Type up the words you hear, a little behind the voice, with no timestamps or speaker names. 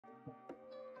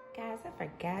Guys, I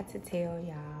forgot to tell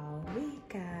y'all, we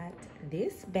got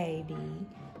this baby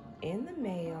in the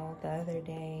mail the other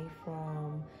day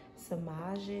from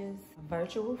Samaj's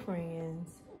virtual friends,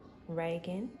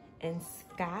 Reagan and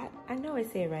Scott. I know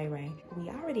it said Ray Ray. We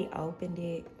already opened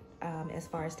it as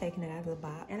far as taking it out of the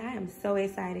box. And I am so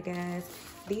excited, guys.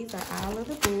 These are all of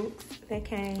the books that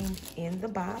came in the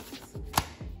box.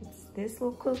 It's this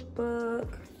little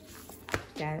cookbook.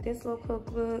 Got this little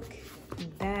cookbook,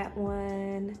 that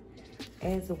one,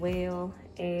 as well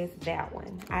as that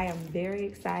one. I am very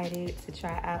excited to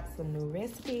try out some new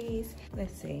recipes.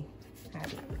 Let's see, how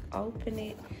do you open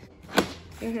it?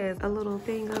 It has a little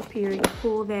thing up here. You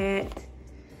pull that,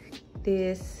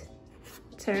 this,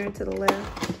 turn to the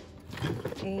left,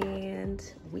 and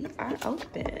we are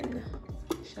open.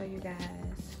 Show you guys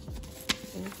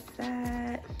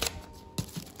inside.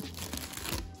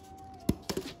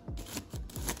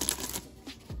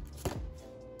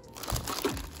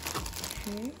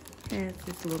 Okay. Has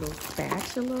this little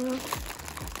spatula,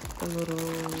 a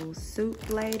little soup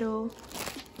ladle.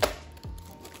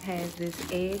 Has this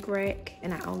egg rack,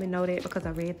 and I only know that because I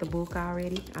read the book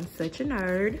already. I'm such a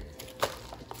nerd.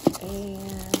 And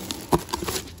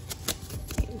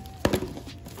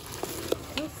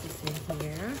what else is in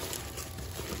here?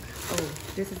 Oh,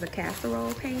 this is a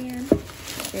casserole pan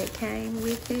that came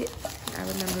with it. I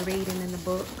remember reading in the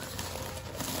book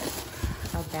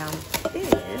about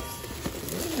this.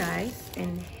 Really nice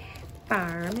and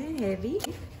firm and heavy.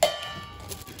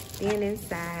 Then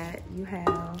inside you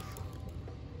have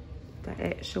the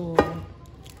actual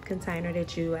container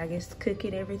that you, I guess, cook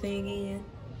it everything in.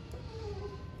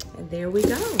 And there we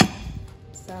go.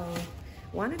 So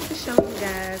wanted to show you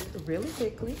guys really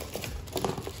quickly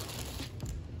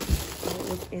what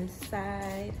was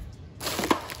inside.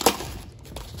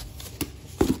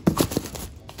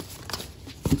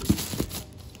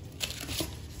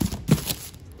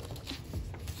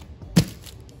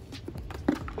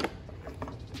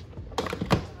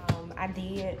 I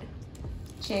did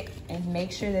check and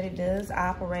make sure that it does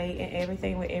operate and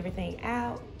everything with everything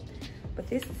out. But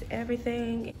this is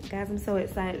everything. Guys, I'm so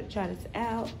excited to try this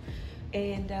out.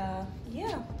 And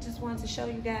yeah, just wanted to show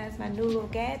you guys my new little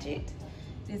gadget.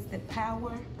 It's the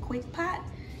Power Quick Pot.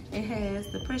 It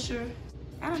has the pressure,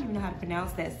 I don't even know how to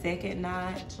pronounce that second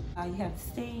notch. You have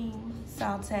steam,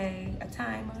 saute, a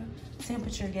timer,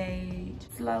 temperature gauge,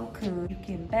 slow cook. You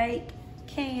can bake,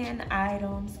 can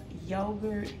items,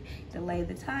 yogurt, delay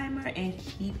the timer, and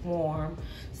keep warm.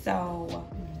 So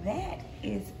that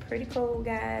is pretty cool,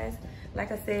 guys.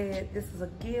 Like I said, this is a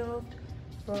gift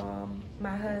from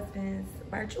my husband's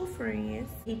virtual friends.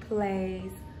 He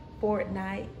plays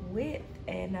Fortnite with,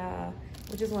 and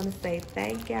we just want to say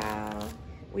thank y'all.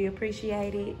 We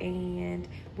appreciate it, and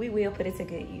we will put it to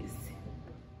good use.